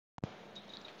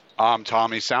I'm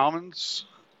Tommy Salmons.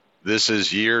 This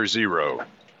is year zero.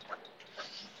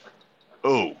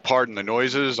 Oh, pardon the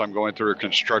noises. I'm going through a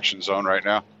construction zone right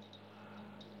now.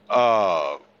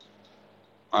 Uh,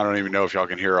 I don't even know if y'all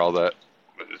can hear all that.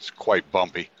 It's quite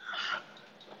bumpy.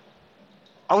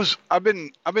 I've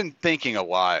been thinking a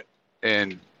lot,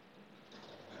 and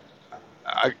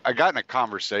I got in a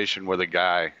conversation with a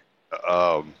guy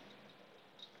um,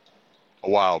 a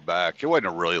while back. It wasn't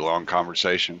a really long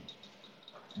conversation,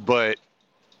 but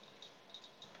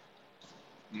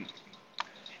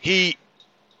he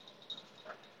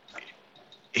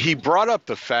he brought up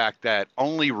the fact that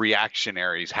only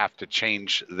reactionaries have to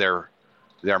change their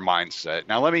mindset.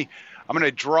 Now I'm going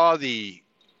to draw the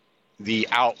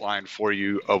outline for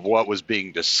you of what was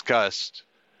being discussed,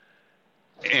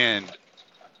 and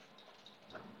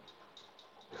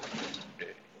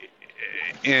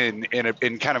in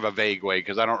kind of a vague way,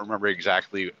 because I don't remember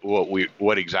exactly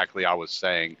what exactly I was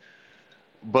saying,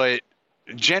 but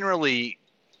generally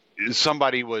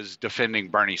somebody was defending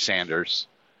Bernie Sanders,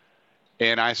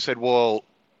 and I said, well,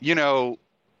 you know,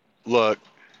 look,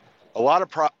 a lot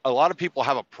of people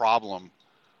have a problem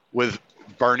with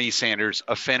Bernie Sanders'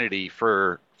 affinity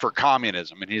for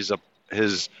communism and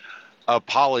his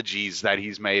apologies that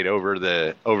he's made over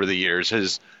the years,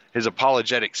 his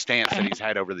apologetic stance that he's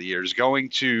had over the years, going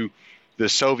to the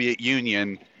Soviet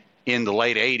Union in the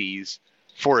late 80s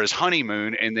for his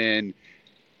honeymoon, and then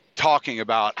talking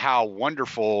about how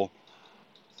wonderful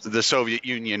the Soviet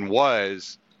Union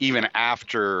was even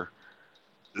after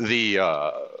the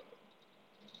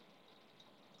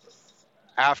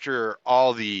after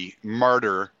all the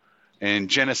murder and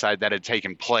genocide that had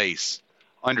taken place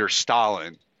under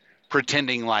Stalin,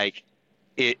 pretending like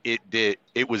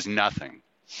it was nothing.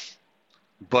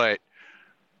 But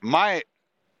my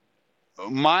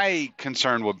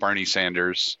concern with Bernie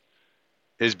Sanders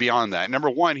is beyond that. Number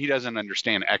one, he doesn't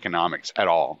understand economics at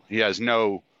all. He has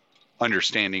no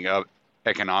understanding of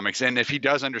economics, and if he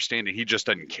does understand it, he just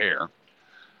doesn't care.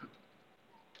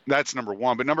 That's number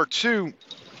one. But number two,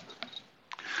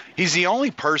 he's the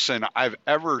only person I've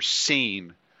ever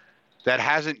seen that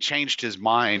hasn't changed his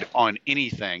mind on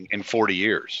anything in 40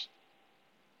 years.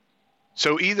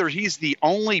 So either he's the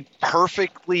only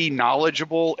perfectly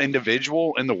knowledgeable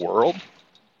individual in the world,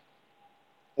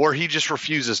 or he just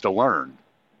refuses to learn.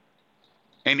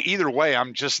 And either way,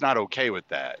 I'm just not okay with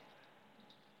that.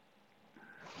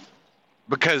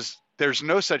 Because there's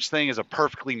no such thing as a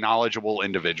perfectly knowledgeable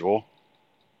individual.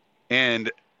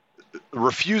 And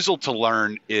refusal to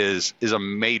learn is a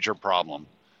major problem.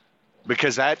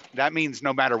 Because that means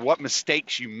no matter what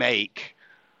mistakes you make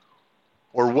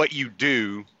or what you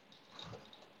do,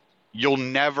 you'll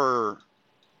never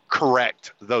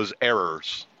correct those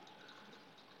errors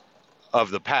of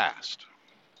the past.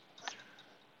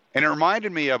 And it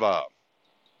reminded me of a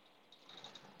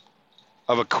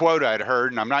quote I'd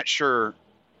heard, and I'm not sure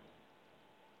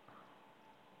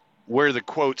where the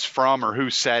quote's from or who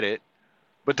said it,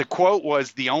 but the quote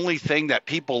was, the only thing that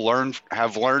people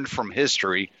have learned from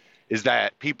history is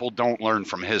that people don't learn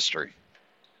from history.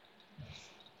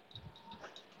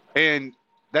 And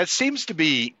that seems to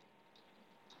be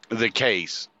the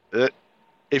case.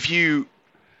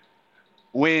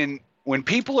 When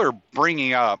people are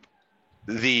bringing up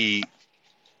the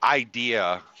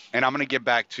idea, and I'm going to get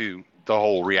back to the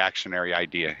whole reactionary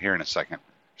idea here in a second.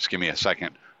 Just give me a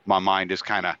second. My mind is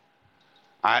kind of,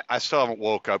 I still haven't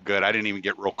woke up good. I didn't even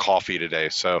get real coffee today.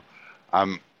 So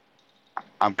I'm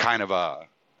kind of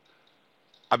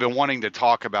I've been wanting to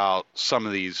talk about some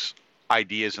of these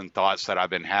ideas and thoughts that I've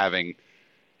been having,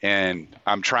 and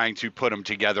I'm trying to put them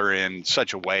together in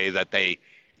such a way that they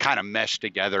kind of mesh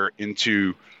together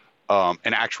into an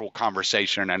actual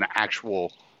conversation, an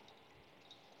actual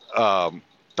a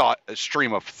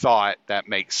stream of thought that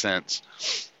makes sense,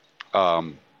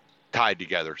 tied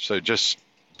together. So just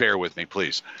bear with me,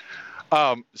 please.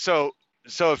 So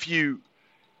if you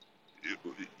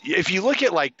look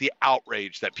at like the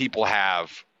outrage that people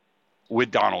have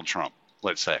with Donald Trump,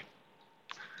 let's say,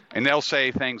 and they'll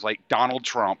say things like Donald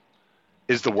Trump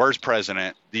is the worst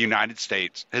president the United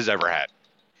States has ever had.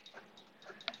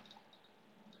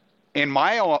 And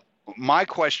my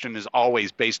question is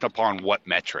always based upon what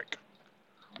metric?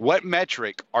 What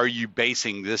metric are you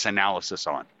basing this analysis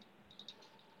on?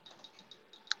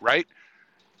 Right?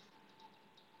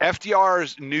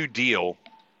 FDR's New Deal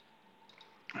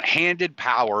handed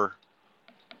power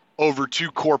over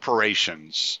to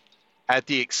corporations at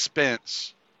the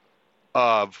expense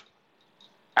of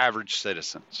average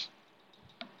citizens.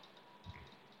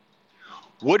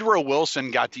 Woodrow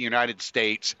Wilson got the United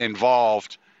States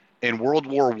involved in World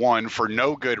War I for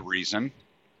no good reason.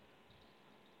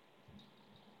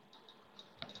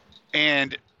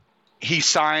 And he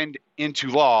signed into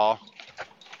law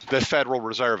the Federal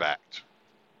Reserve Act,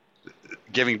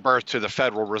 giving birth to the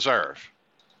Federal Reserve,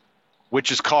 which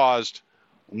has caused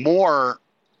more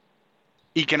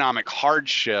economic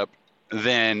hardship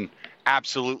than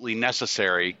absolutely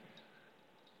necessary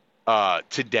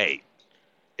to date.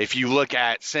 If you look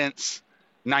at since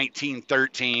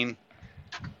 1913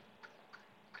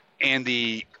 and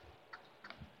the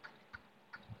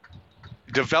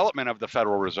development of the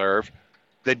Federal Reserve,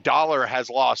 the dollar has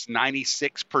lost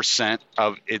 96%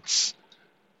 of its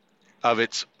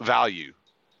value,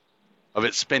 of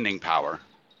its spending power.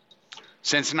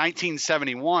 Since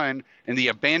 1971 and the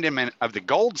abandonment of the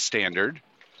gold standard,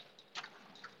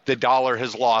 the dollar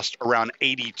has lost around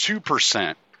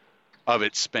 82% of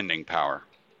its spending power.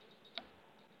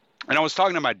 And I was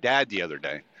talking to my dad the other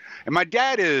day, and my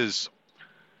dad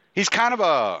he's kind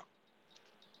of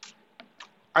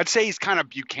I'd say he's kind of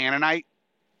Buchananite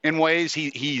in ways.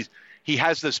 He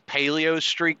has this paleo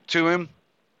streak to him.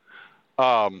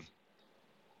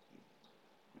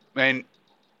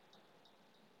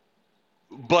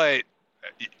 But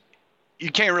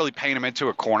you can't really paint him into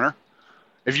a corner.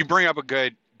 If you bring up a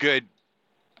good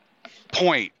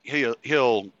point,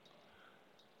 he'll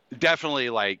definitely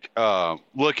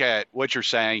look at what you're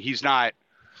saying. He's not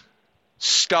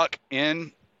stuck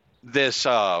in this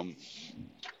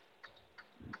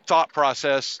thought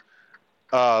process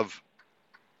of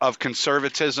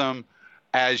conservatism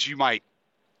as you might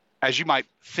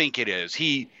think it is.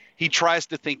 He tries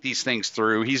to think these things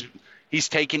through. He's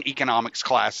taken economics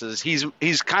classes.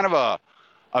 He's kind of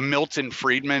a Milton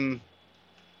Friedman,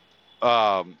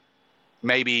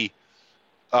 maybe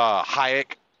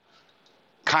Hayek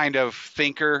kind of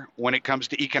thinker when it comes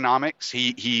to economics.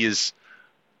 He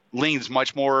leans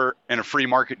much more in a free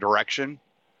market direction,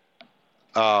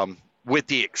 with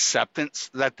the acceptance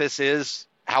that this is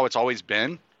how it's always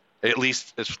been, at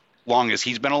least as long as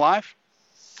he's been alive.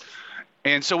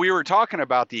 And so we were talking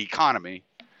about the economy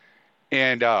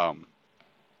and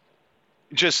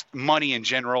just money in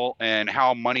general and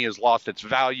how money has lost its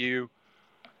value.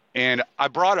 And I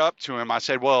brought up to him, I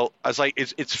said, well, I was like,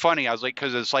 it's funny. I was like,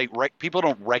 because it's like people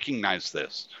don't recognize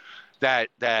this, that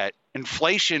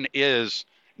inflation is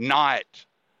not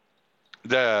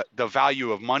the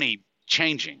value of money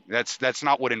changing. That's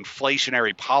not what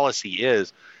inflationary policy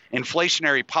is.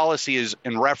 Inflationary policy is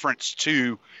in reference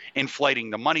to inflating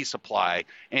the money supply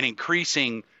and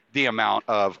increasing the amount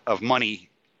of money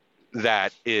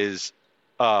that is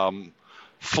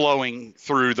flowing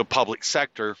through the public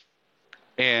sector.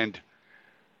 And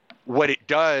what it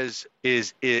does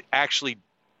is it actually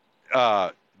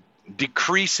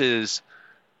decreases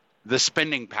the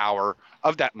spending power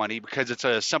of that money, because it's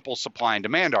a simple supply and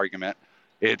demand argument.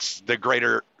 It's the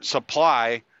greater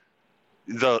supply,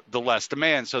 the less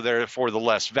demand, so therefore the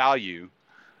less value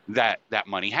that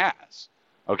money has.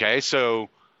 Okay, so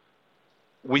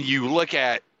when you look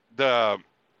at the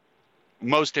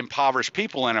most impoverished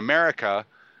people in America,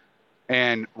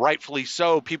 and rightfully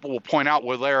so, people will point out,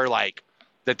 well, they're like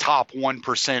the top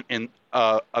 1%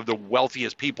 of the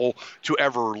wealthiest people to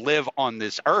ever live on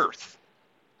this earth.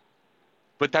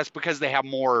 But that's because they have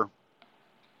more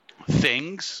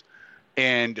things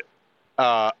and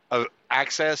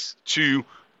access to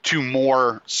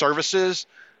more services,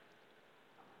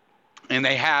 and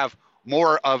they have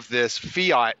more of this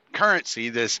fiat currency,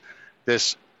 this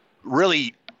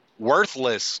really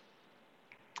worthless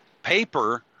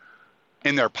paper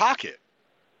in their pocket.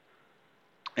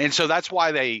 And so that's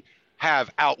why they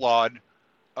have outlawed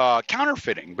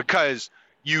counterfeiting, because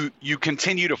you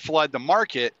continue to flood the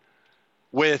market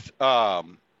with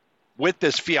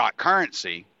this fiat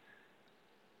currency,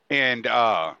 and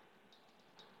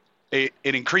it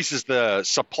increases the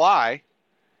supply,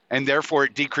 and therefore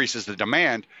it decreases the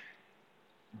demand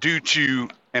due to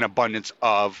an abundance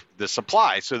of the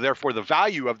supply. So therefore the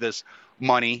value of this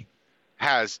money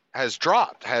has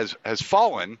dropped, has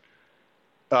fallen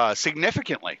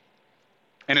significantly,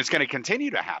 and it's going to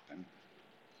continue to happen.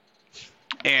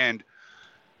 And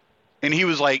he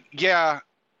was like, yeah,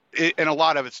 and a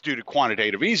lot of it's due to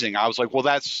quantitative easing. I was like, well,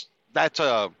 that's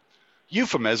a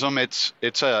euphemism. It's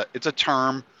a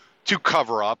term to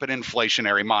cover up an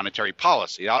inflationary monetary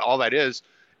policy. All that is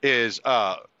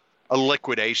a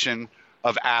liquidation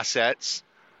of assets.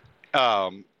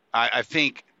 I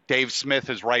think Dave Smith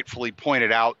has rightfully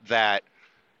pointed out that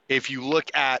if you look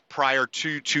at prior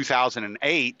to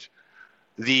 2008,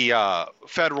 the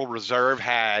Federal Reserve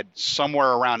had somewhere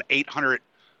around $800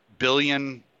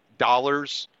 billion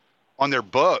on their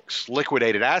books,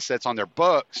 liquidated assets on their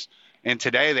books, and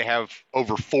today they have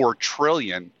over $4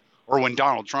 trillion or when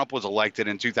Donald Trump was elected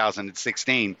in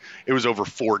 2016, it was over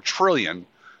 4 trillion.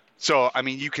 So I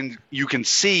mean, you can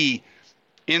see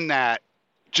in that,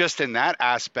 just in that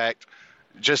aspect,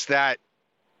 just that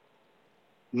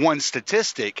one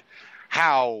statistic,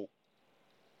 how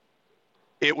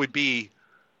it would be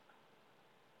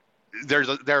there's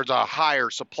a higher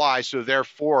supply, so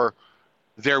therefore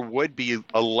there would be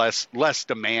a less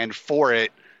demand for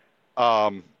it,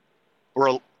 or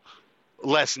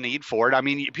less need for it. I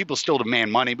mean, people still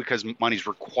demand money because money's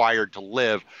required to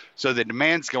live, so the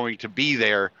demand's going to be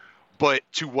there, but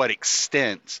to what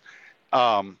extent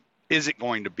is it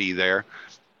going to be there?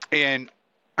 And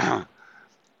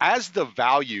as the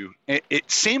value,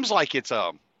 it seems like it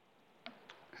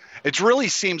really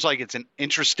seems like it's an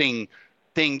interesting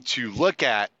thing to look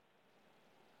at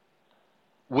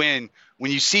when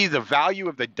you see the value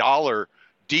of the dollar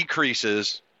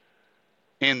decreases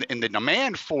and the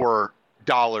demand for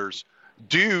dollars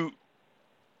do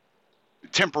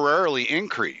temporarily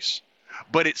increase.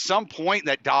 But at some point,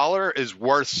 that dollar is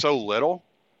worth so little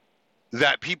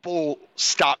that people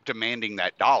stop demanding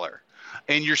that dollar.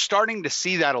 And you're starting to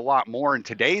see that a lot more in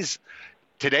today's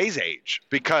age,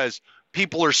 because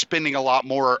people are spending a lot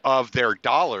more of their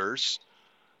dollars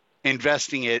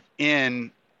investing it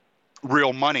in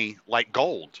real money like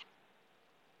gold.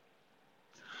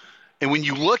 And when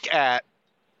you look at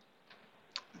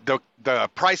the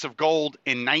price of gold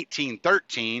in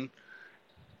 1913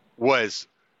 was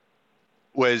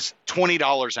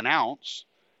 $20 an ounce,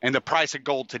 and the price of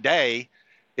gold today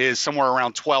is somewhere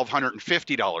around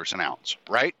 $1,250 an ounce,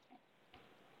 right?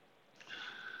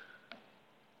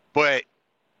 But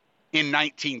in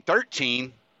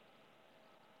 1913,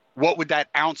 what would that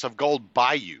ounce of gold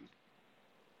buy you?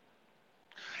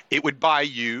 It would buy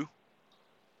you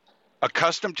a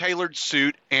custom tailored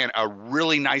suit and a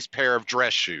really nice pair of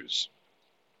dress shoes.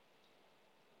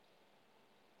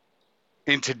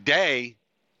 And today,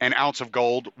 an ounce of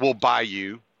gold will buy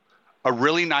you a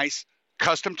really nice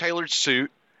custom tailored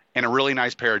suit and a really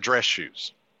nice pair of dress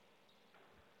shoes.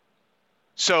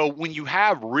 So when you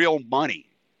have real money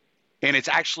and it's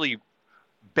actually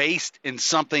based in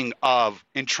something of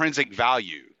intrinsic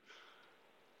value,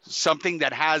 something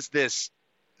that has this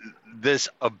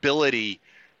ability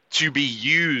to be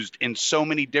used in so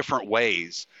many different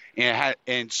ways and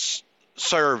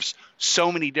serves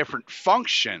so many different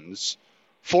functions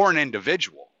for an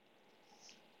individual,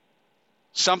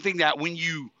 something that when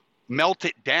you melt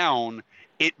it down,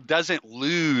 it doesn't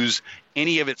lose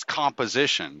any of its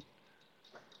composition,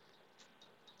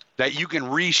 that you can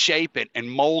reshape it and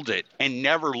mold it and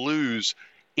never lose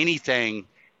anything,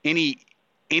 any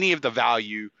of the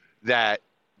value that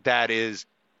is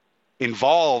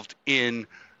involved in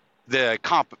the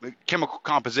chemical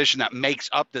composition that makes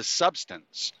up this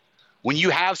substance. When you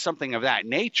have something of that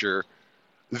nature,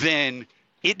 then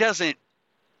it doesn't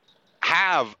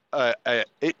have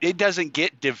it doesn't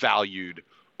get devalued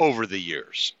over the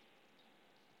years.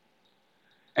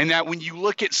 And that when you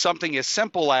look at something as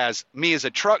simple as me as a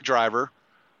truck driver,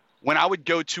 when I would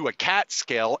go to a CAT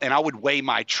scale and I would weigh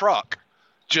my truck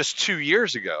just 2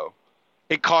 years ago,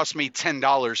 it cost me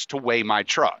 $10 to weigh my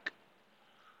truck.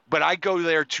 But I go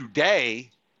there today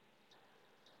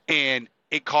and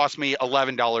it cost me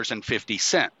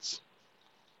 $11.50.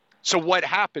 So what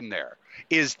happened there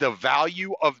is the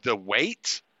value of the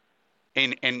weight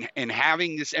and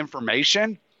having this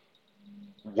information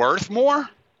worth more,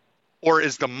 or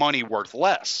is the money worth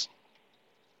less?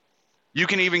 You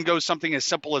can even go something as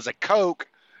simple as a Coke,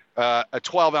 a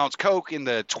 12-ounce Coke in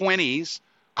the 20s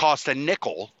cost a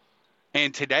nickel,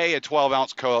 and today a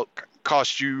 12-ounce Coke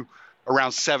costs you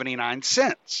around 79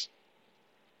 cents,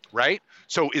 right?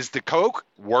 So is the Coke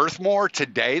worth more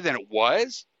today than it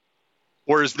was,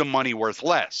 or is the money worth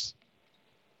less?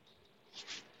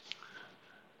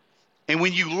 And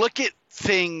when you look at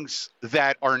things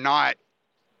that are not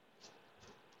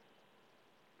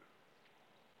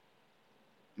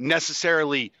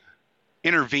necessarily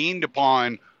intervened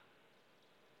upon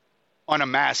on a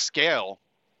mass scale,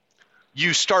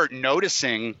 you start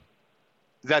noticing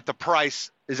that the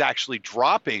price is actually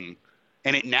dropping,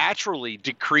 and it naturally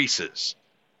decreases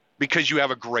because you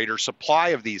have a greater supply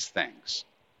of these things.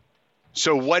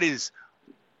 So what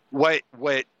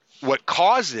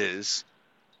causes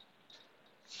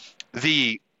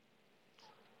the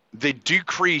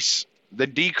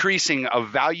decreasing of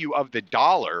value of the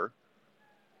dollar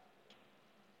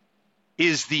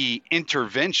is the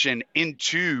intervention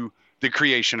into the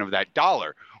creation of that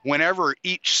dollar. Whenever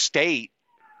each state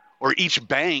or each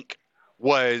bank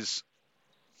was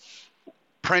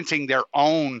printing their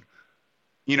own,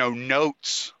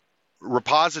 notes,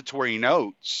 repository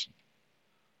notes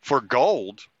for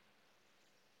gold,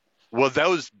 well,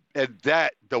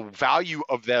 the value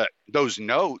of those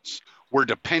notes were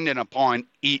dependent upon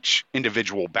each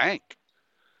individual bank.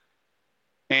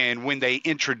 And when they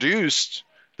introduced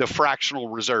the fractional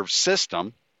reserve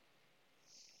system,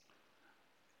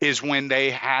 is when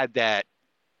they had that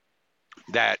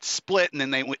split, and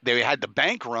then they had the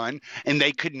bank run, and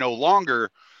they couldn't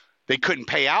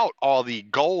pay out all the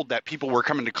gold that people were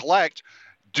coming to collect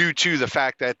due to the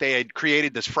fact that they had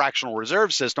created this fractional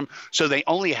reserve system. So they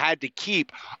only had to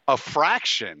keep a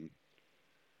fraction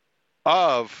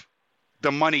of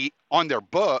the money on their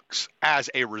books as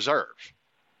a reserve,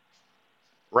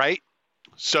 right?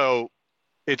 So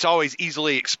it's always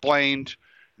easily explained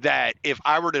that if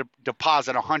I were to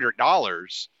deposit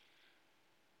 $100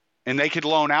 and they could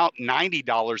loan out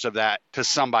 $90 of that to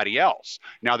somebody else,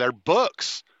 now their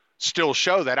books still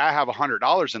show that I have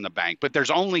 $100 in the bank, but there's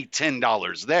only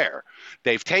 $10 there.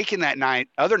 They've taken that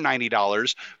other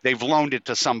 $90, they've loaned it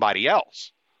to somebody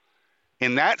else,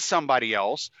 and that somebody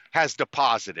else has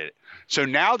deposited it. So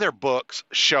now their books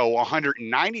show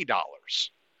 $190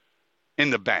 in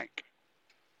the bank.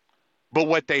 But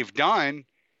what they've done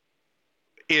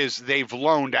is they've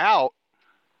loaned out,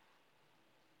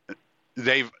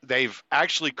 they've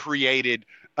actually created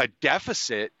a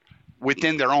deficit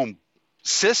within their own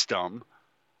system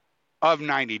of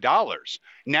 $90.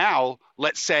 Now,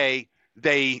 let's say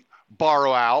they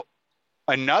borrow out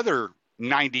another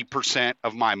 90%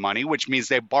 of my money, which means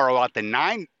they borrow out the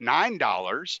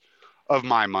 $9 of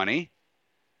my money,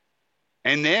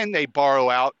 and then they borrow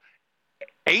out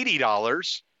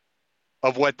 $80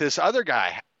 of what this other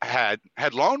guy had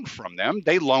loaned from them.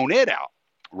 They loan it out,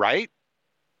 right?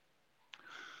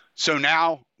 So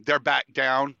now they're back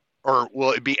down, or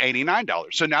will it be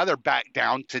 $89? So now they're back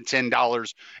down to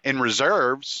 $10 in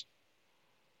reserves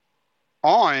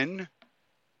on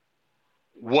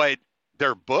what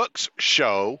their books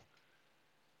show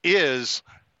is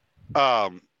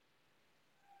 9,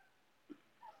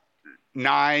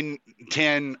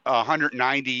 10,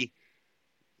 190.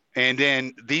 And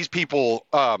then these people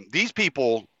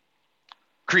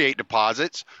create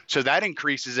deposits. So that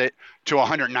increases it to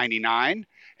 199,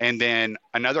 and then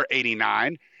another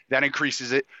 89. That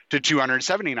increases it to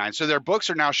 279. So their books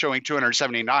are now showing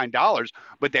 $279,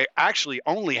 but they actually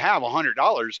only have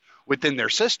 $100 within their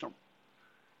system.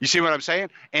 You see what I'm saying?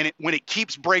 And when it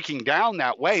keeps breaking down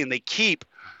that way, and they keep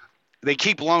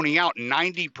loaning out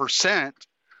 90%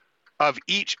 of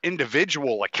each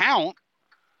individual account,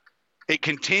 it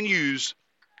continues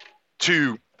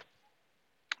to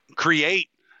create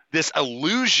this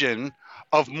illusion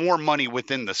of more money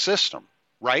within the system,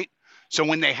 right? So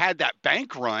when they had that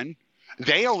bank run,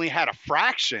 they only had a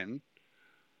fraction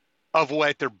of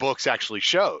what their books actually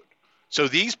showed. So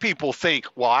these people think,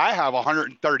 well, I have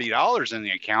 $130 in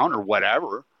the account or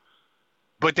whatever,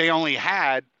 but they only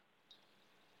had,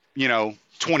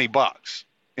 $20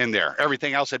 in there.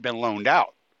 Everything else had been loaned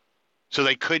out. So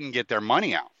they couldn't get their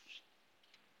money out.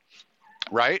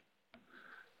 Right?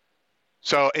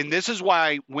 So, and this is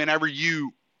why whenever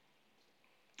you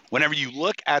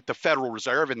look at the Federal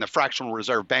Reserve and the fractional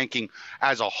reserve banking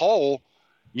as a whole,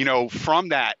 from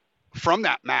that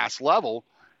mass level,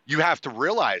 you have to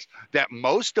realize that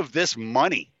most of this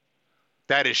money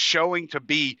that is showing to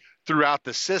be throughout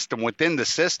the system, within the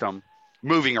system,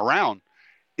 moving around,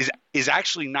 is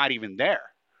actually not even there.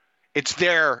 It's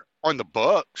there on the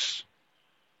books,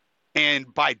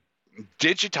 and by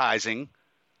digitizing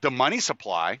the money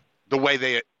supply the way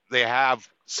they have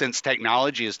since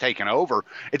technology has taken over,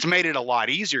 it's made it a lot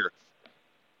easier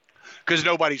because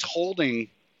nobody's holding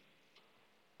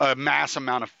a mass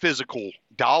amount of physical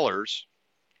dollars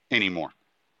anymore.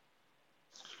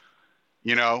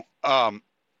 And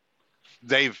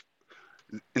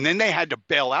then they had to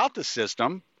bail out the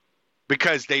system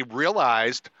because they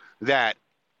realized that,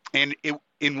 and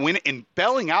in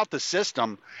bailing out the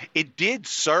system, it did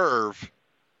serve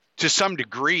to some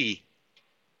degree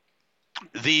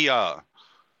the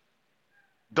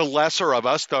lesser of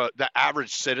us, the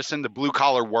average citizen, the blue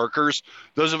collar workers,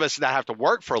 those of us that have to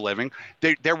work for a living.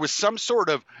 There was some sort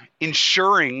of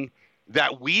ensuring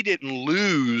that we didn't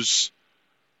lose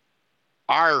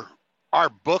our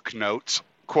book notes,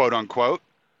 quote unquote,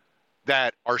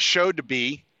 that are showed to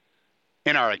be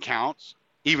in our accounts,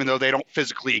 even though they don't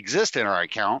physically exist in our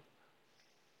account.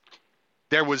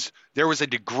 There was a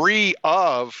degree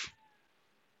of,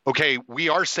 okay, we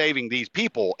are saving these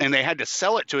people, and they had to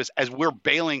sell it to us as we're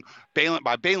bailing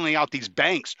out these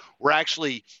banks. We're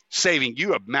actually saving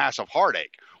you a massive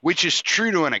heartache, which is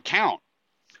true to an account.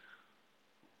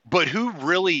 But who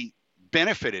really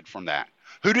benefited from that?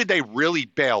 Who did they really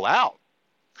bail out?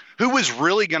 who was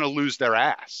really going to lose their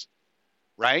ass,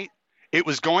 right? It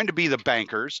was going to be the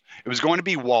bankers. It was going to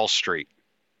be Wall Street.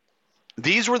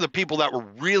 These were the people that were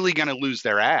really going to lose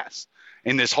their ass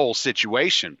in this whole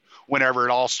situation whenever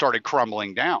it all started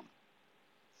crumbling down.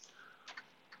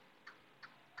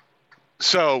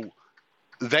 So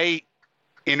they,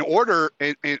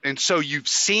 and so you've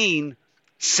seen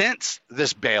since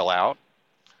this bailout,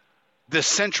 the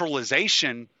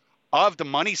centralization of the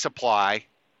money supply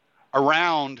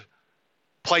around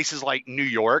places like New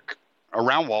York,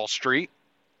 around Wall Street,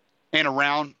 and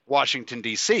around Washington,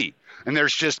 D.C. And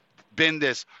there's just been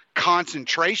this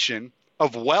concentration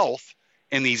of wealth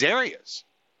in these areas.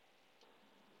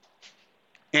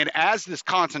 And as this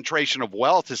concentration of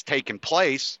wealth has taken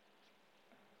place,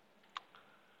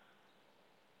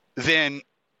 then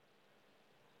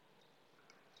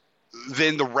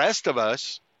the rest of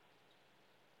us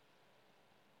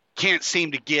can't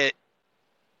seem to get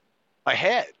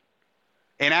ahead.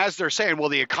 And as they're saying, well,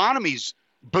 the economy's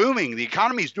booming, the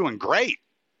economy's doing great.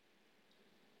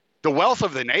 The wealth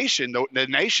of the nation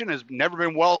has never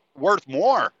been worth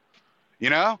more.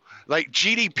 You know, like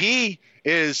GDP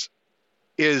is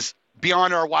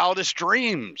beyond our wildest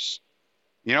dreams,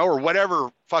 you know, or whatever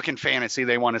fucking fantasy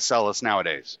they want to sell us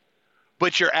nowadays.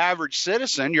 But your average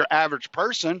citizen, your average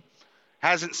person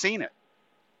hasn't seen it.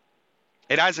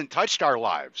 It hasn't touched our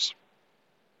lives.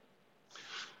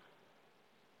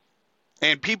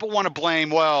 And people want to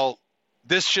blame, well,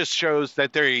 this just shows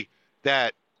that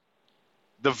that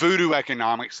the voodoo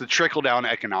economics, the trickle-down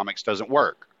economics doesn't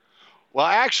work. Well,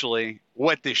 actually,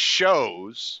 what this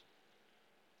shows,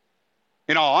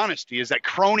 in all honesty, is that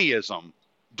cronyism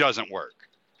doesn't work.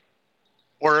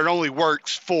 Or it only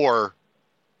works for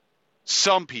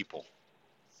some people.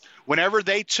 Whenever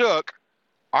they took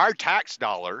our tax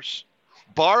dollars,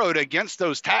 borrowed against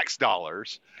those tax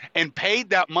dollars, and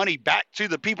paid that money back to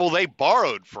the people they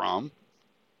borrowed from,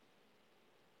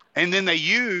 and then they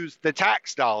used the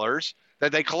tax dollars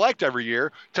that they collect every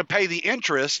year to pay the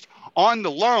interest on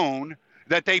the loan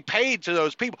that they paid to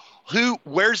those people.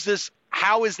 Where's this?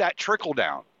 How is that trickle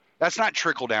down? That's not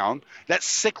trickle down. That's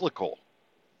cyclical.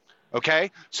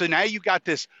 Okay? So now you've got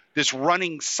this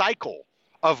running cycle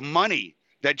of money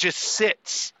that just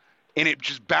sits and it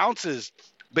just bounces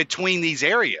between these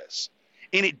areas.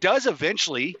 And it does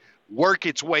eventually work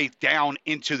its way down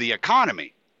into the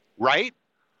economy, right?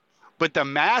 But the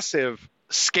massive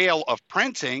scale of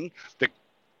printing, the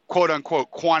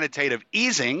quote-unquote quantitative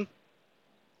easing,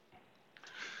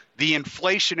 the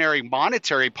inflationary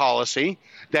monetary policy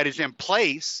that is in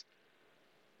place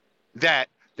that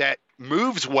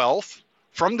moves wealth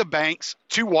from the banks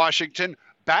to Washington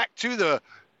back to the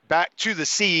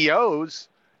CEOs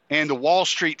and the Wall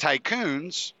Street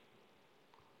tycoons,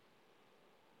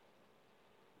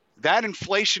 that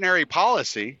inflationary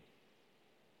policy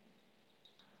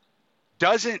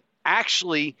doesn't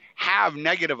actually have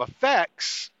negative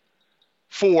effects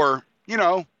for,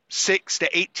 6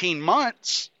 to 18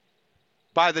 months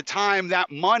by the time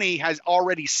that money has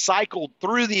already cycled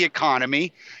through the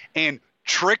economy and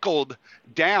trickled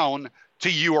down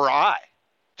to you or I,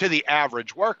 to the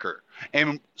average worker.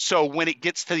 And so when it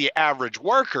gets to the average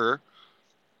worker,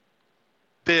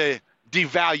 the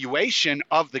devaluation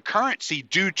of the currency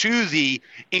due to the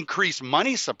increased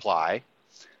money supply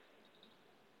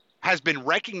has been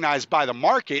recognized by the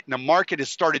market, and the market has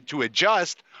started to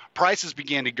adjust. Prices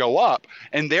began to go up,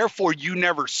 and therefore you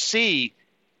never see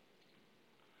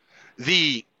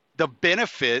the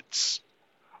benefits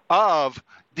of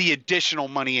the additional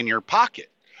money in your pocket,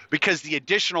 because the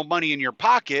additional money in your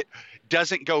pocket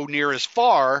doesn't go near as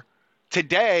far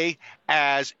today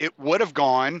as it would have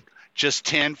gone just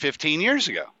 10, 15 years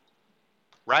ago,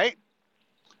 right?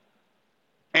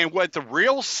 And what the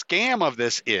real scam of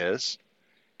this is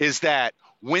that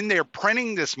when they're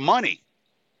printing this money,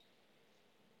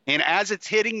 and as it's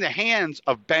hitting the hands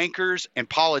of bankers and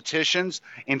politicians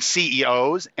and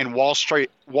CEOs and Wall Street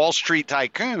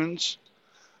tycoons,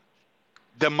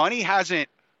 the money hasn't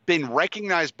been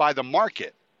recognized by the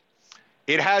market.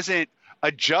 It hasn't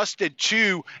adjusted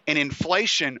to an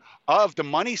inflation of the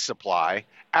money supply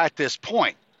at this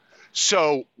point.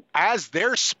 So as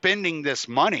they're spending this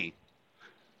money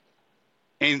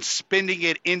and spending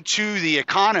it into the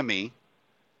economy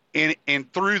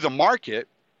and through the market,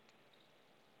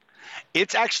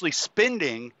 it's actually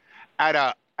spending at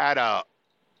a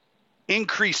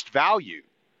increased value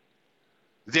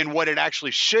than what it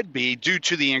actually should be due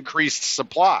to the increased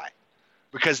supply,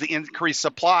 because the increased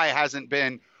supply hasn't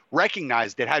been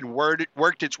recognized. It hadn't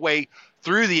worked its way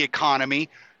through the economy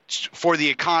for the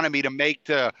economy to make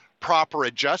the proper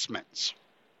adjustments.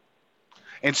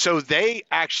 And so they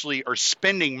actually are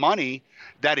spending money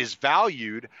that is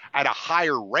valued at a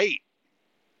higher rate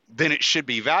than it should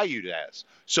be valued as.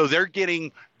 So they're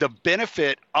getting the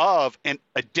benefit of an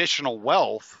additional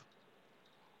wealth,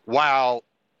 while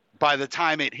by the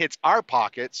time it hits our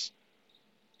pockets,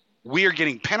 we are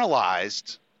getting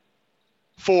penalized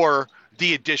for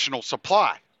the additional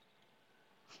supply,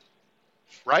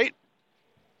 right?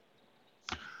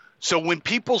 So when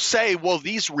people say, well,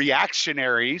 these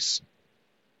reactionaries,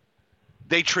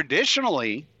 they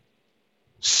traditionally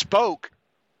spoke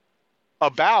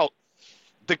about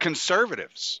the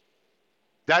conservatives.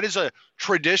 That is a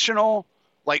traditional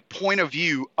point of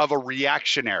view of a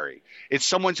reactionary. It's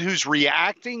someone who's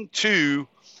reacting to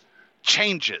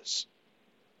changes,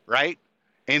 right?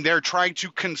 And they're trying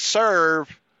to conserve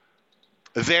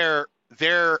their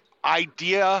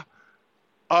idea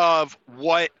of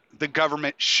what the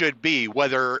government should be,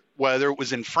 whether it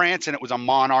was in France and it was a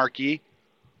monarchy,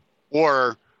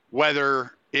 or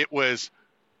whether it was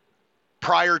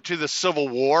prior to the Civil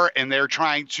War and they're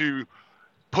trying to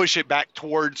push it back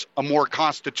towards a more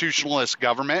constitutionalist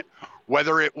government,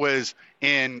 whether it was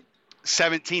in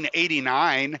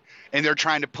 1789 and they're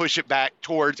trying to push it back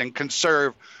towards and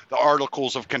conserve the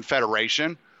Articles of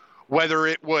Confederation, whether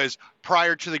it was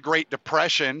prior to the Great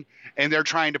Depression and they're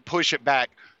trying to push it back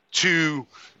to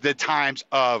the times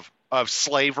of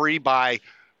slavery by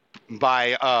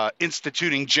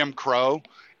instituting Jim Crow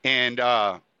and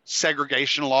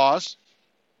segregation laws,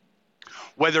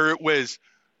 whether it was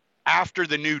after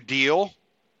the New Deal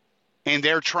and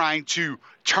they're trying to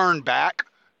turn back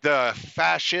the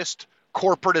fascist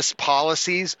corporatist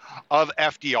policies of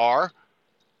FDR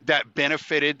that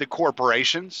benefited the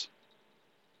corporations,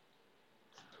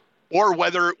 or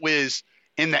whether it was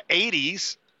in the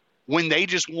 80s when they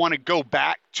just want to go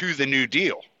back to the New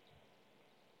Deal.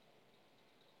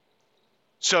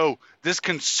 So this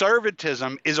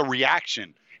conservatism is a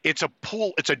reaction. It's a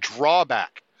pull. It's a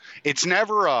drawback. It's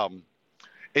never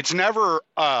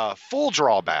a full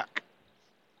drawback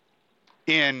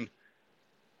in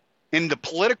the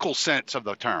political sense of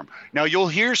the term. Now you'll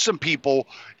hear some people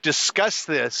discuss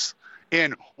this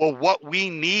in, well, what we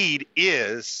need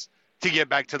is to get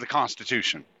back to the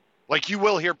Constitution. Like, you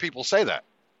will hear people say that.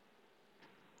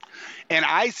 And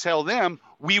I tell them,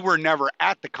 we were never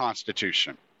at the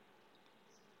Constitution.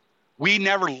 We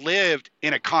never lived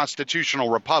in a constitutional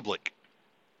republic.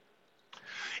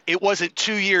 It wasn't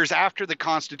 2 years after the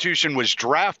Constitution was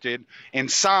drafted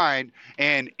and signed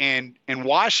and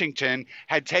Washington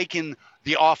had taken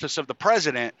the office of the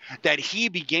president that he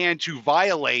began to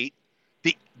violate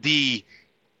the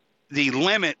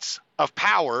limits of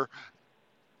power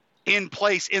in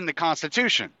place in the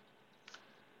Constitution.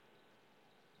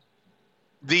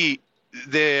 Was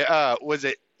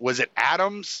it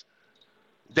Adams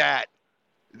that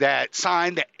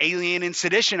signed the Alien and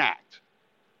Sedition Act?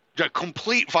 A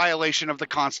complete violation of the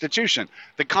Constitution.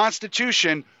 The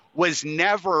Constitution was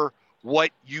never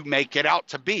what you make it out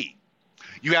to be.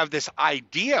 You have this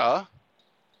idea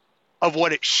of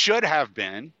what it should have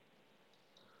been,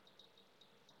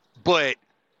 but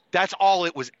that's all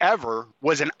it was ever,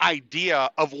 was an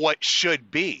idea of what should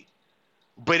be.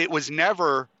 But it was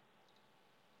never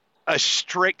a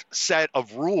strict set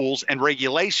of rules and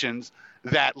regulations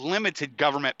that limited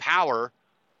government power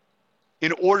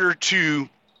in order to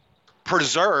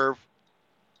preserve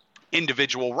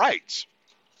individual rights.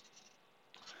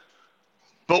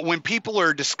 But when people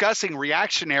are discussing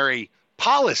reactionary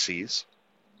policies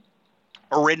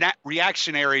or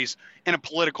reactionaries in a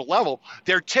political level,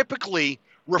 they're typically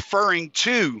referring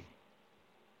to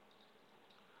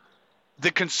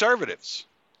the conservatives.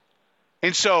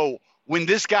 And so when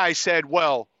this guy said,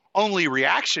 well, only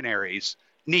reactionaries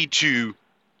need to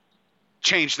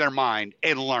change their mind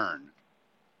and learn,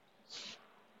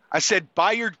 I said,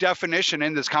 by your definition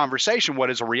in this conversation, what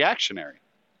is a reactionary?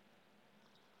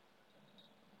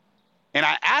 And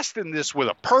I asked him this with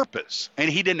a purpose, and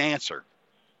he didn't answer.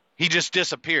 He just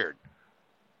disappeared.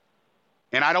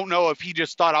 And I don't know if he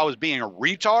just thought I was being a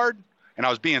retard and I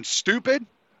was being stupid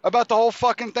about the whole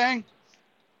fucking thing.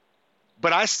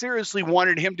 But I seriously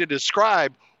wanted him to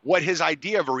describe what his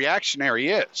idea of a reactionary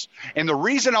is. And the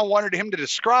reason I wanted him to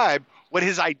describe what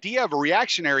his idea of a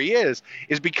reactionary is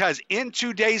because in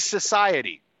today's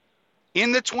society,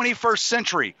 in the 21st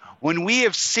century, when we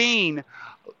have seen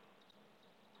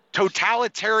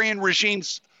totalitarian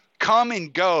regimes come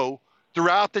and go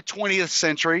throughout the 20th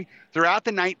century, throughout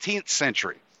the 19th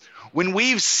century, when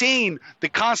we've seen the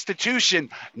Constitution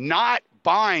not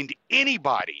bind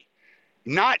anybody,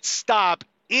 not stop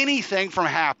anything from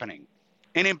happening,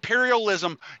 and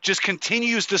imperialism just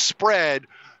continues to spread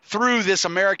through this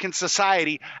American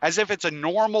society as if it's a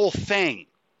normal thing,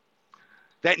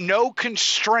 that no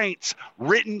constraints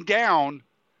written down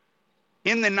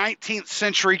in the 19th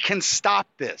century can stop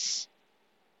this,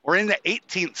 or in the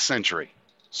 18th century,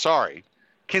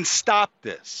 can stop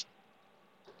this.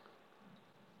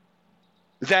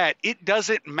 That it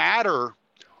doesn't matter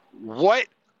what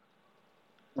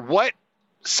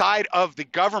side of the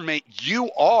government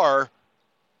you are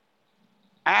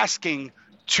asking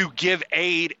to give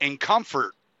aid and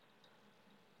comfort,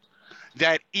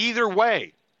 that either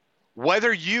way,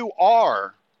 whether you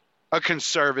are a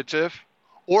conservative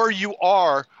or you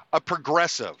are a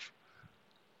progressive,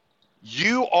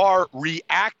 you are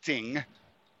reacting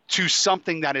to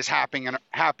something that is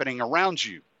happening around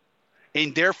you.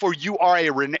 And therefore, you are a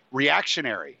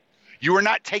reactionary. You are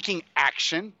not taking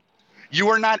action. You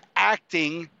are not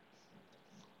acting.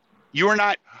 You are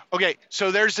not. Okay,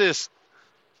 so there's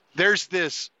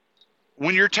this,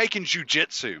 when you're taking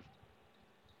jujitsu,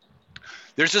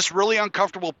 there's this really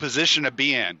uncomfortable position to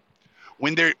be in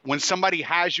when somebody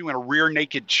has you in a rear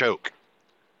naked choke.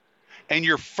 And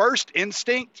your first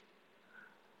instinct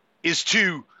is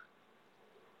to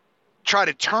try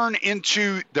to turn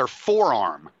into their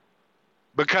forearm,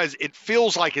 because it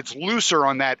feels like it's looser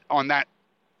on that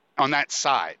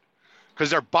side, because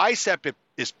their bicep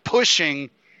is pushing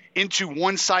into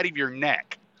one side of your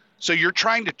neck. So you're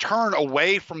trying to turn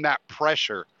away from that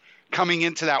pressure coming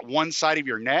into that one side of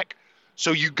your neck.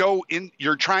 So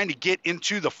you're trying to get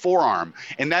into the forearm,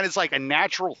 and that is like a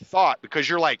natural thought, because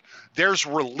you're like, there's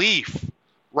relief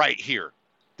right here.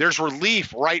 There's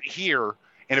relief right here.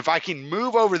 And if I can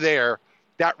move over there,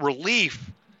 that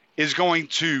relief is going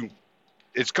to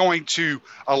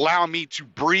allow me to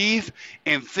breathe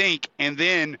and think, and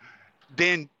then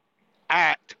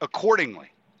act accordingly,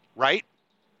 right?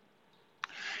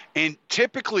 And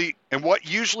typically, and what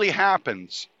usually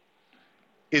happens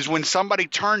is when somebody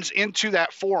turns into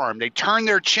that forearm, they turn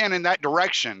their chin in that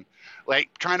direction,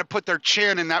 like trying to put their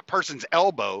chin in that person's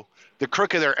elbow, the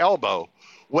crook of their elbow.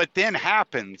 What then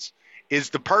happens is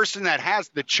the person that has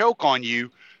the choke on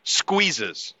you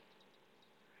squeezes.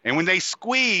 And when they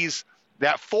squeeze,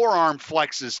 that forearm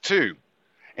flexes too.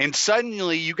 And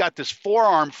suddenly you got this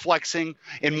forearm flexing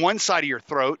in one side of your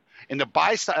throat and the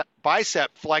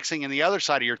bicep flexing in the other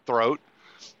side of your throat.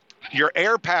 Your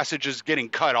air passage is getting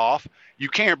cut off. You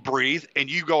can't breathe,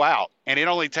 and you go out. And it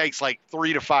only takes like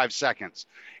 3 to 5 seconds.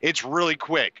 It's really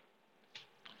quick.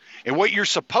 And what you're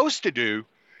supposed to do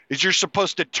is you're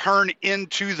supposed to turn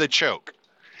into the choke.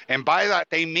 And by that,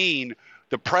 they mean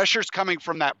the pressure's coming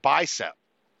from that bicep.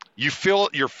 You're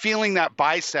feeling that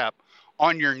bicep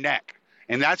on your neck,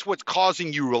 and that's what's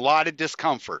causing you a lot of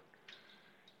discomfort.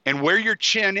 And where your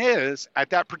chin is at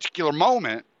that particular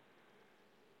moment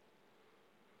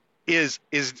is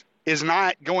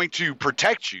not going to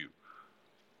protect you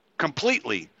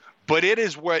completely, but it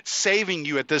is what's saving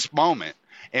you at this moment.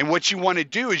 And what you want to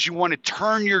do is you want to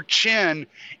turn your chin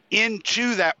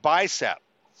into that bicep,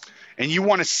 and you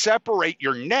want to separate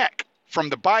your neck from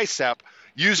the bicep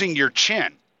using your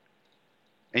chin.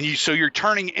 And so you're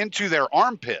turning into their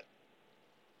armpit.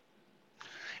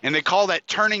 And they call that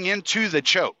turning into the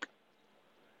choke.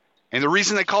 And the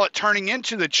reason they call it turning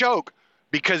into the choke,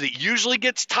 because it usually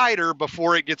gets tighter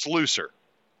before it gets looser.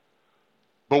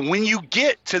 But when you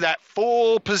get to that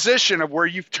full position of where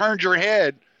you've turned your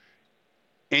head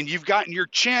and you've gotten your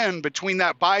chin between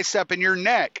that bicep and your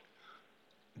neck,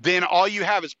 then all you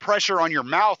have is pressure on your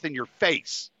mouth and your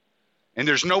face. And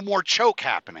there's no more choke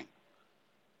happening.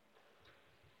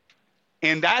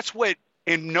 And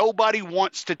nobody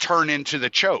wants to turn into the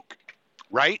choke,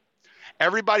 right?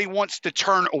 Everybody wants to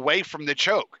turn away from the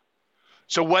choke.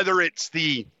 So whether it's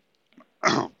the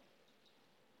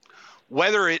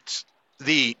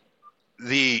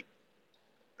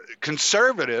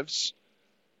conservatives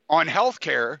on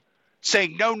healthcare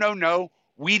saying, no,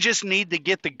 we just need to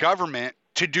get the government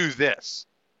to do this.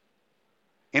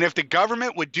 And if the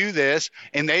government would do this,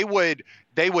 and they would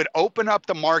open up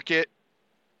the market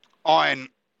on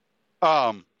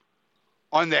the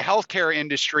healthcare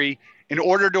industry in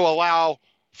order to allow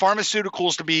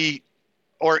pharmaceuticals to be,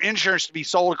 or insurance to be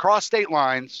sold across state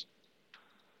lines,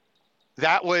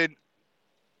 that would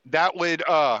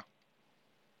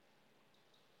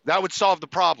solve the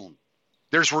problem.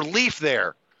 There's relief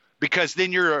there, because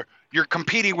then you're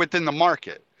competing within the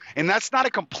market. And that's not a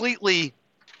completely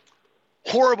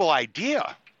horrible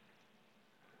idea.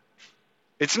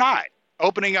 It's not.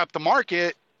 Opening up the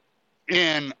market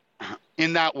in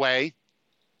that way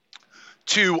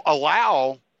to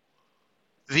allow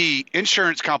the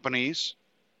insurance companies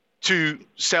to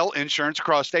sell insurance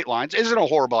across state lines isn't a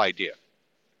horrible idea.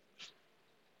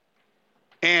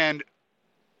 And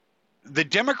the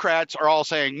Democrats are all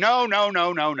saying, no, no,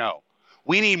 no, no, no.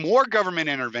 We need more government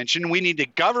intervention. We need the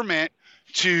government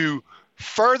to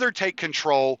further take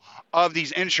control of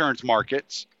these insurance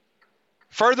markets,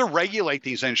 further regulate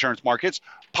these insurance markets,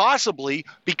 possibly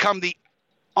become the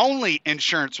only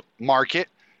insurance market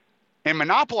and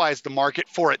monopolize the market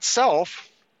for itself.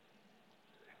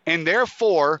 And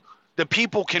therefore, the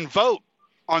people can vote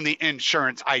on the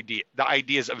insurance idea, the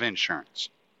ideas of insurance,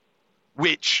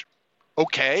 which,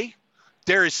 okay,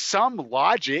 there is some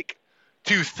logic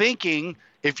to thinking,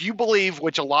 if you believe,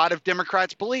 which a lot of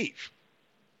Democrats believe,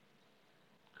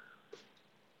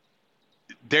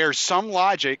 there's some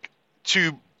logic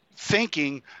to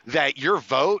thinking that your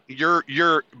vote,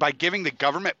 you're by giving the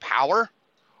government power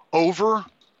over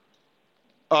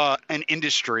an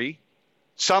industry,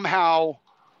 somehow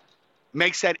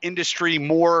makes that industry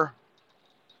more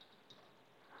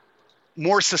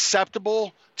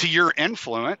susceptible to your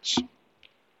influence,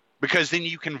 because then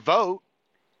you can vote,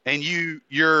 and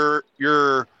your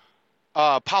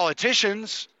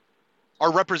politicians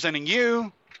are representing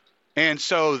you, and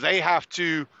so they have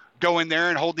to go in there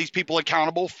and hold these people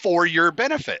accountable for your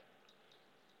benefit.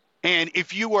 And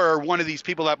if you are one of these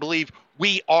people that believe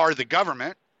we are the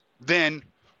government, then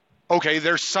okay,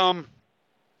 there's some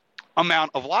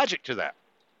amount of logic to that.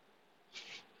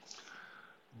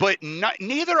 But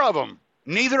neither of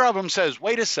them says,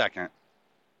 wait a second,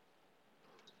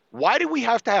 why do we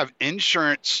have to have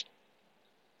insurance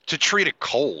to treat a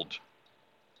cold?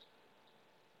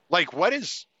 Like, what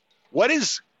is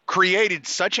created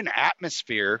such an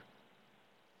atmosphere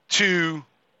to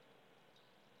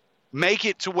make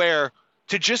it to where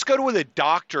to just go to the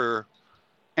doctor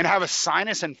and have a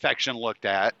sinus infection looked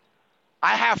at,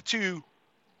 I have to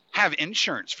have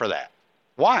insurance for that?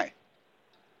 Why?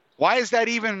 Why is that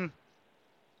even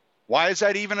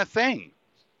a thing?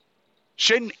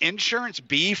 Shouldn't insurance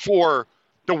be for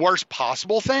the worst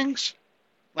possible things?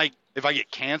 Like if I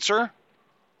get cancer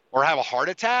or have a heart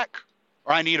attack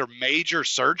or I need a major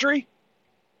surgery?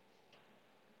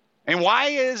 And why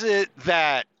is it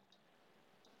that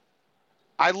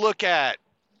I look at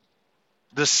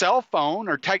the cell phone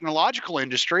or technological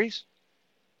industries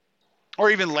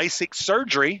or even LASIK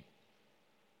surgery,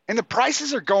 and the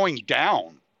prices are going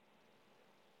down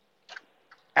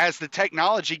as the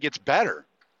technology gets better?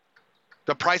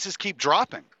 The prices keep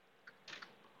dropping.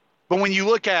 But when you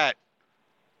look at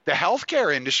the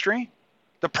healthcare industry,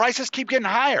 the prices keep getting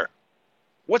higher.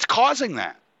 What's causing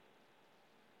that?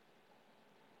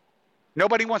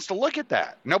 Nobody wants to look at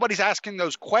that. Nobody's asking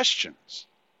those questions.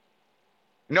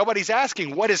 Nobody's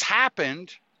asking what has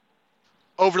happened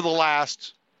over the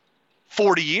last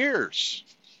 40 years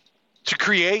to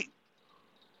create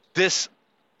this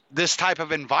type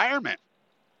of environment.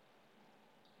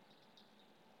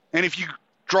 And if you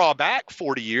draw back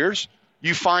 40 years,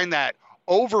 you find that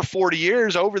over 40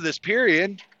 years, over this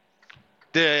period,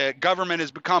 the government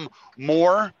has become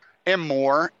more and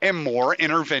more and more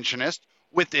interventionist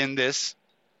within this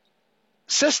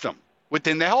system,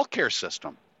 within the healthcare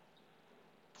system.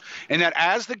 And that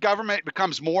as the government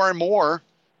becomes more and more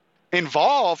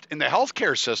involved in the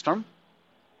healthcare system,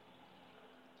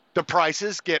 the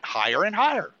prices get higher and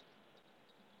higher.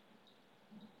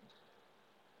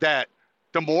 That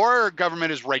the more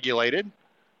government is regulated,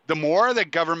 the more the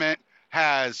government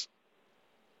has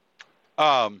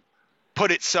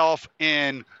put itself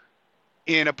in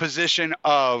a position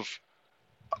of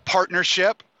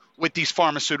partnership with these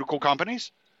pharmaceutical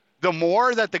companies, the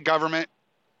more that the government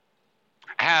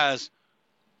has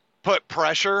put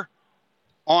pressure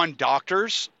on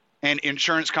doctors and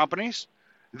insurance companies,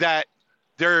 that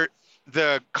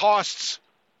the costs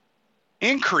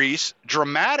increase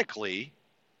dramatically,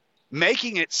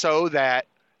 making it so that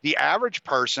the average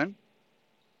person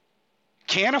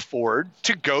can't afford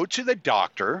to go to the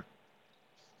doctor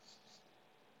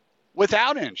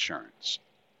without insurance.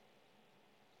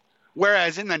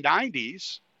 Whereas in the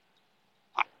 90s,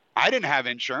 I didn't have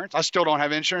insurance. I still don't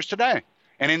have insurance today.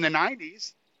 And in the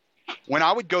 90s, when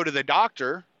I would go to the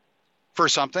doctor for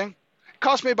something, it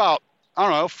cost me about, I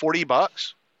don't know,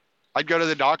 $40. I'd go to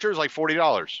the doctor, it was like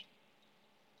 $40.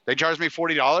 They charged me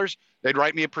 $40. They'd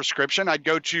write me a prescription. I'd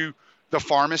go to the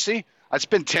pharmacy. I'd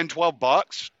spend $10,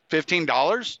 $12,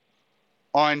 $15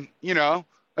 on,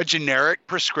 a generic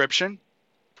prescription,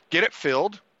 get it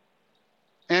filled,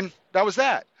 and that was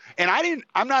that. And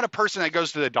I'm not a person that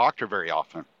goes to the doctor very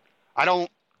often. I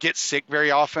don't get sick very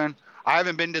often. I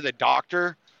haven't been to the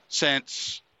doctor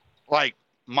since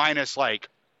minus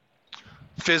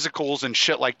physicals and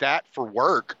shit like that for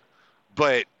work.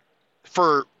 But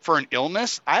for an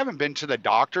illness, I haven't been to the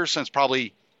doctor since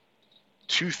probably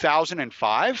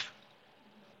 2005,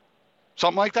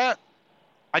 something like that.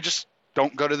 I just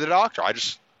don't go to the doctor. I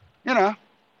just,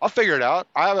 I'll figure it out.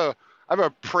 I have a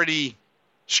pretty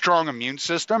strong immune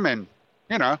system, and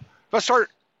if I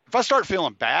start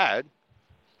feeling bad,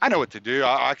 I know what to do.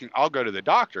 I'll go to the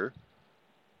doctor.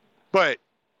 But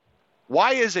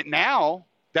why is it now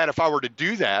that if I were to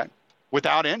do that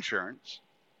without insurance,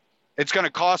 it's going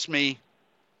to cost me,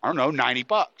 I don't know,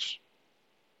 $90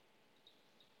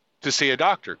 to see a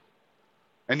doctor?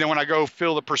 And then when I go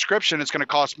fill the prescription, it's going to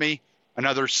cost me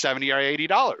another $70 or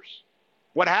 $80.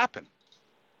 What happened?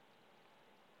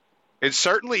 It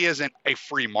certainly isn't a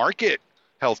free market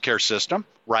healthcare system,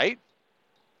 right?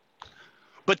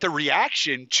 But the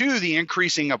reaction to the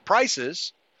increasing of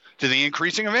prices, to the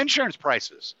increasing of insurance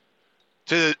prices,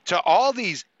 to all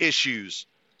these issues,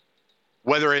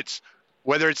 whether it's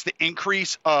the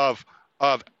increase of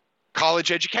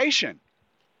college education,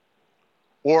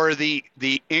 or the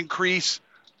increase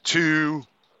to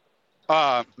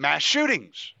mass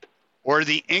shootings, or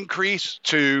the increase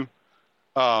to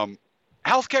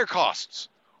healthcare costs,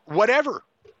 whatever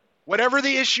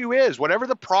the issue is, whatever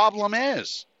the problem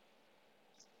is,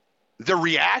 the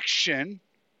reaction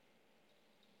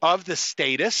of the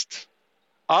statists,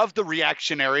 of the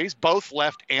reactionaries, both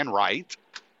left and right,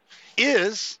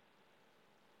 is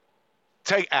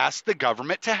to ask the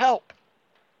government to help.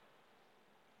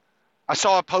 I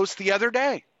saw a post the other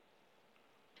day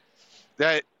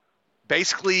that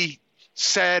basically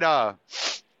said it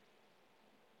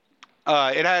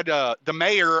had the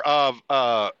mayor of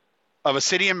a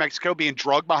city in Mexico being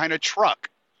drugged behind a truck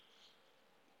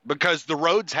because the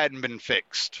roads hadn't been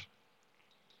fixed.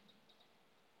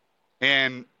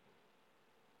 And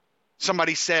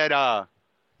somebody said,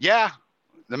 yeah,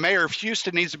 the mayor of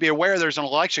Houston needs to be aware there's an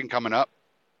election coming up.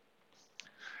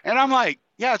 And I'm like,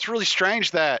 yeah, it's really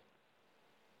strange that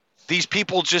these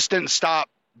people just didn't stop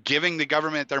giving the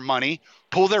government their money,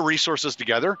 pull their resources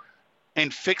together,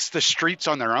 and fix the streets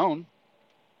on their own.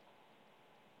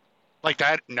 Like,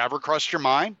 that never crossed your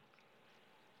mind?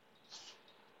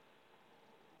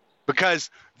 Because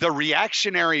the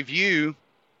reactionary view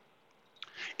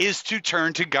is to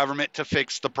turn to government to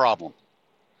fix the problem,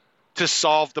 to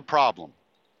solve the problem.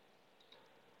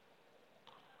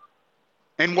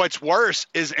 And what's worse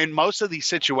is, in most of these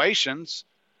situations,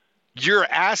 you're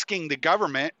asking the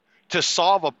government to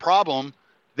solve a problem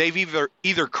they've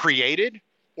either created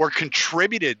or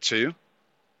contributed to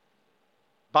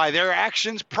by their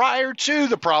actions prior to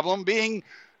the problem being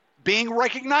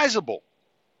recognizable.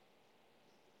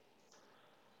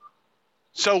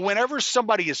 So whenever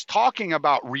somebody is talking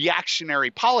about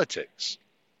reactionary politics,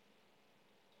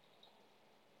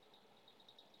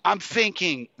 I'm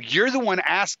thinking, you're the one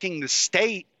asking the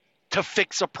state to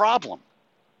fix a problem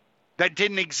that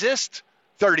didn't exist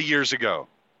 30 years ago.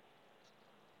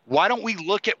 Why don't we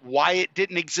look at why it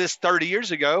didn't exist 30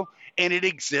 years ago and it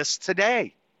exists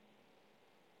today?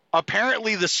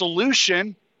 Apparently the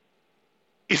solution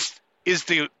is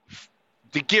to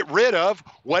get rid of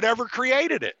whatever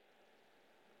created it.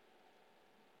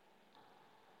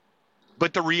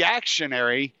 But the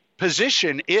reactionary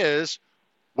position is,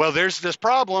 well, there's this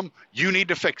problem, you need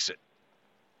to fix it.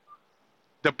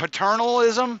 The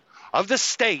paternalism of the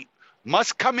state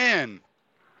must come in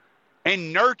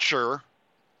and nurture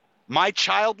my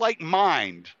childlike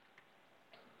mind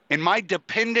and my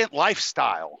dependent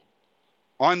lifestyle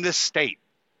on this state.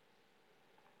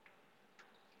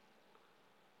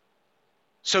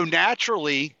 So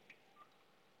naturally,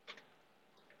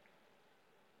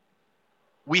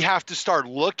 we have to start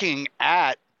looking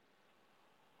at,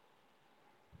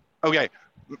 okay,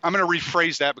 I'm going to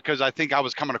rephrase that because I think I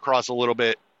was coming across a little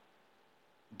bit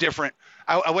different.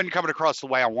 I wasn't coming across the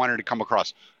way I wanted to come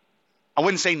across. I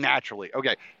wouldn't say naturally.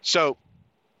 Okay, so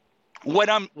what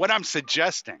I'm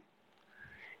suggesting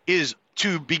is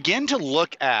to begin to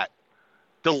look at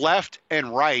the left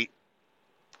and right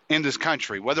in this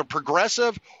country, whether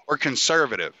progressive or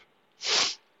conservative,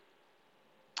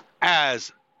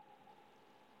 as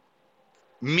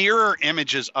mirror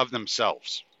images of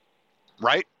themselves,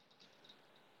 right?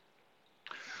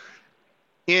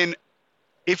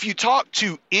 If you talk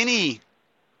to any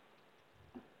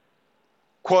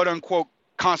quote unquote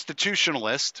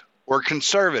constitutionalist or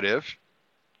conservative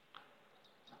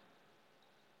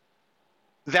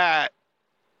that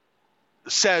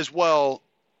says, well,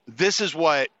 this is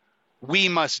what we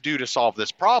must do to solve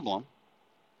this problem,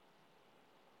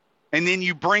 and then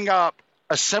you bring up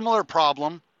a similar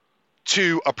problem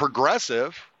to a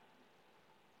progressive,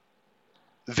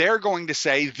 they're going to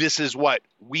say, this is what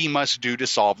we must do to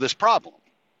solve this problem.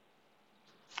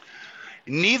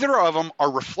 Neither of them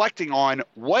are reflecting on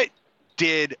what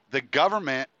did the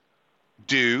government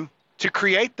do to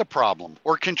create the problem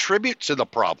or contribute to the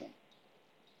problem?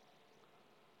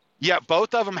 Yet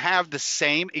both of them have the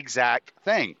same exact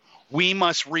thing. We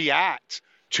must react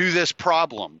to this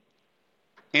problem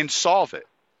and solve it.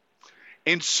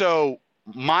 And so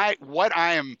what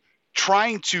I am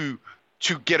trying to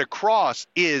get across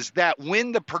is that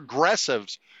when the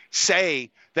progressives say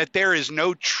that there is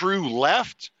no true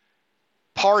left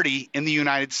party in the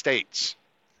United States,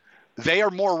 they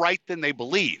are more right than they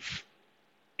believe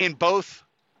in both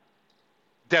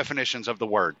definitions of the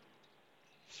word.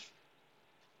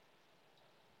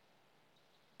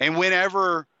 And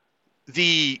whenever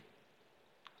the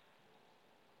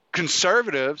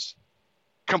conservatives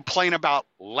complain about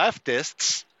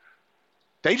leftists,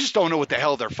 they just don't know what the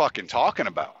hell they're fucking talking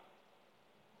about.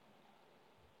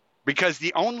 Because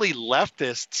the only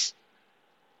leftists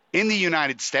in the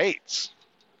United States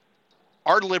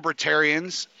are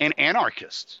libertarians and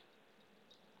anarchists.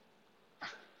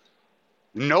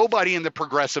 Nobody in the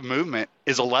progressive movement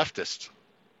is a leftist.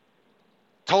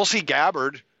 Tulsi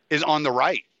Gabbard is on the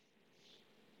right.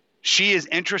 She is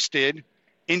interested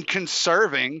in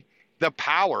conserving the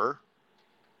power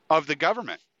of the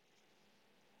government.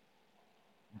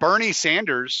 Bernie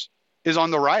Sanders is on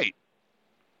the right.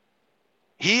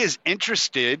 He is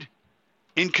interested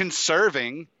in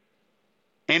conserving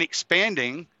and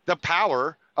expanding the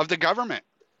power of the government.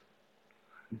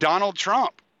 Donald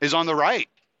Trump is on the right.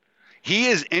 He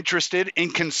is interested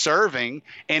in conserving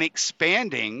and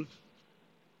expanding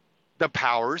the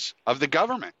powers of the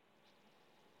government.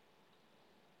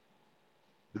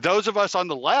 Those of us on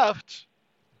the left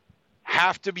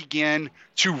have to begin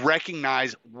to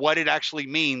recognize what it actually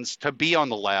means to be on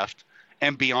the left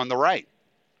and be on the right.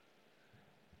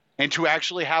 And to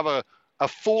actually have a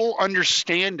full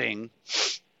understanding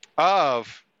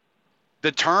of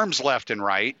the terms left and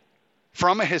right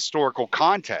from a historical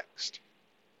context.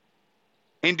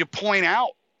 And to point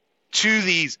out to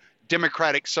these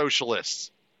democratic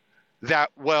socialists that,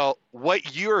 well,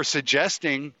 what you're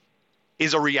suggesting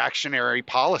is a reactionary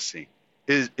policy,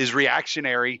 is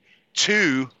reactionary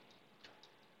to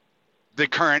the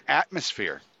current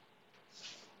atmosphere.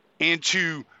 And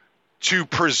to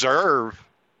preserve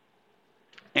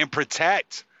and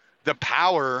protect the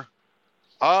power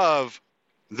of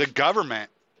the government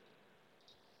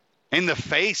in the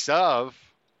face of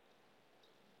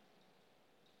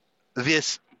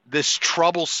this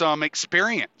troublesome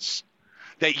experience.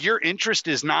 That your interest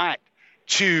is not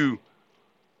to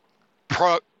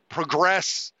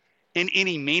progress in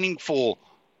any meaningful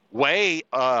way,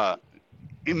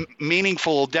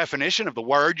 meaningful definition of the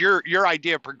word. Your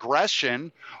idea of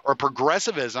progression or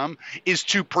progressivism is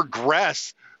to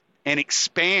progress and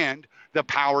expand the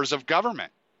powers of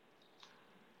government.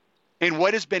 And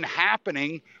what has been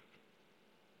happening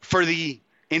for the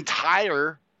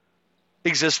entire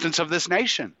existence of this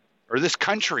nation or this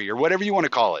country or whatever you want to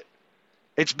call it.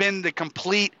 It's been the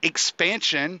complete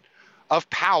expansion of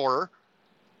power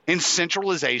and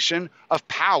centralization of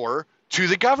power to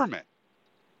the government.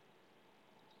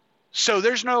 So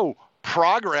there's no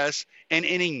progress in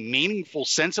any meaningful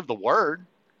sense of the word.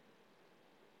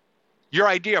 Your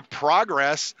idea of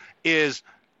progress is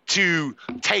to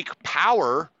take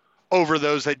power over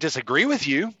those that disagree with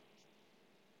you.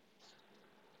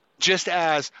 Just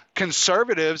as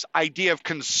conservatives' idea of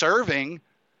conserving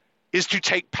is to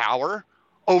take power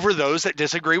over those that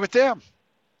disagree with them.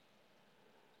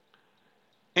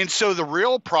 And so the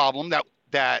real problem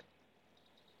that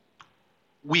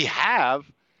we have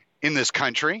in this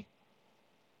country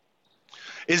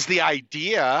is the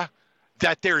idea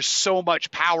that there's so much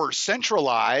power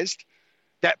centralized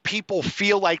that people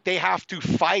feel like they have to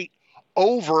fight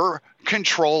over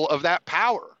control of that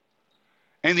power.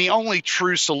 And the only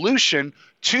true solution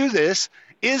to this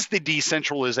is the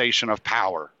decentralization of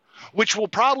power, which will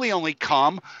probably only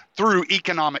come through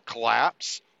economic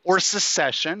collapse or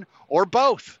secession or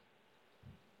both.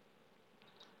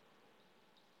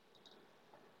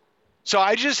 So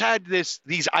I just had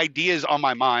these ideas on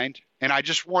my mind, and I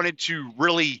just wanted to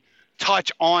really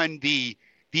touch on the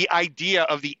idea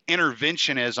of the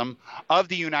interventionism of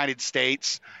the United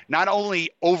States, not only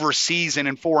overseas and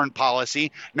in foreign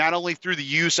policy, not only through the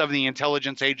use of the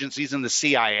intelligence agencies and the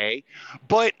CIA,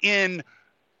 but in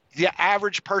the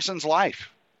average person's life,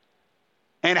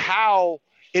 and how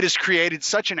it has created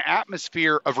such an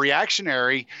atmosphere of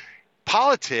reactionary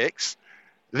politics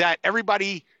that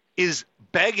everybody is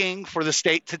begging for the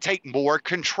state to take more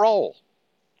control.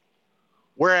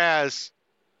 Whereas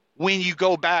when you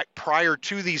go back prior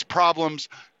to these problems,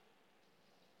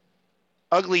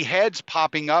 ugly heads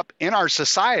popping up in our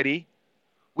society,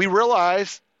 we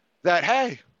realize that,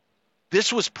 hey,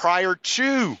 this was prior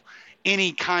to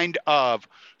any kind of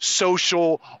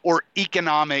social or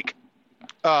economic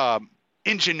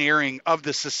engineering of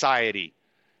the society,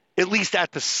 at least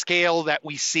at the scale that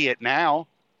we see it now.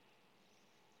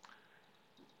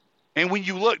 And when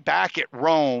you look back at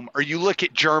Rome, or you look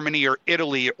at Germany or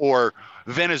Italy or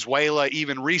Venezuela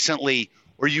even recently,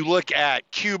 or you look at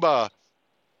Cuba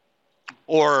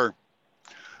or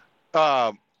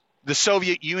uh, the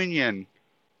Soviet Union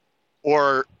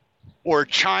or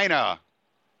China,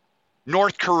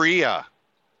 North Korea,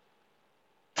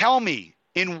 tell me,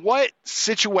 in what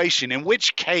situation, in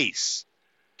which case,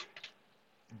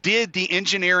 did the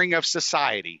engineering of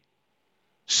society,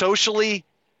 socially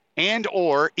and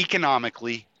or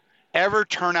economically, ever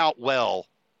turn out well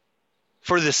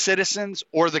for the citizens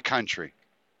or the country?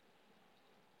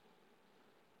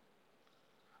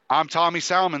 I'm Tommy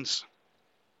Salmons.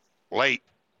 Late.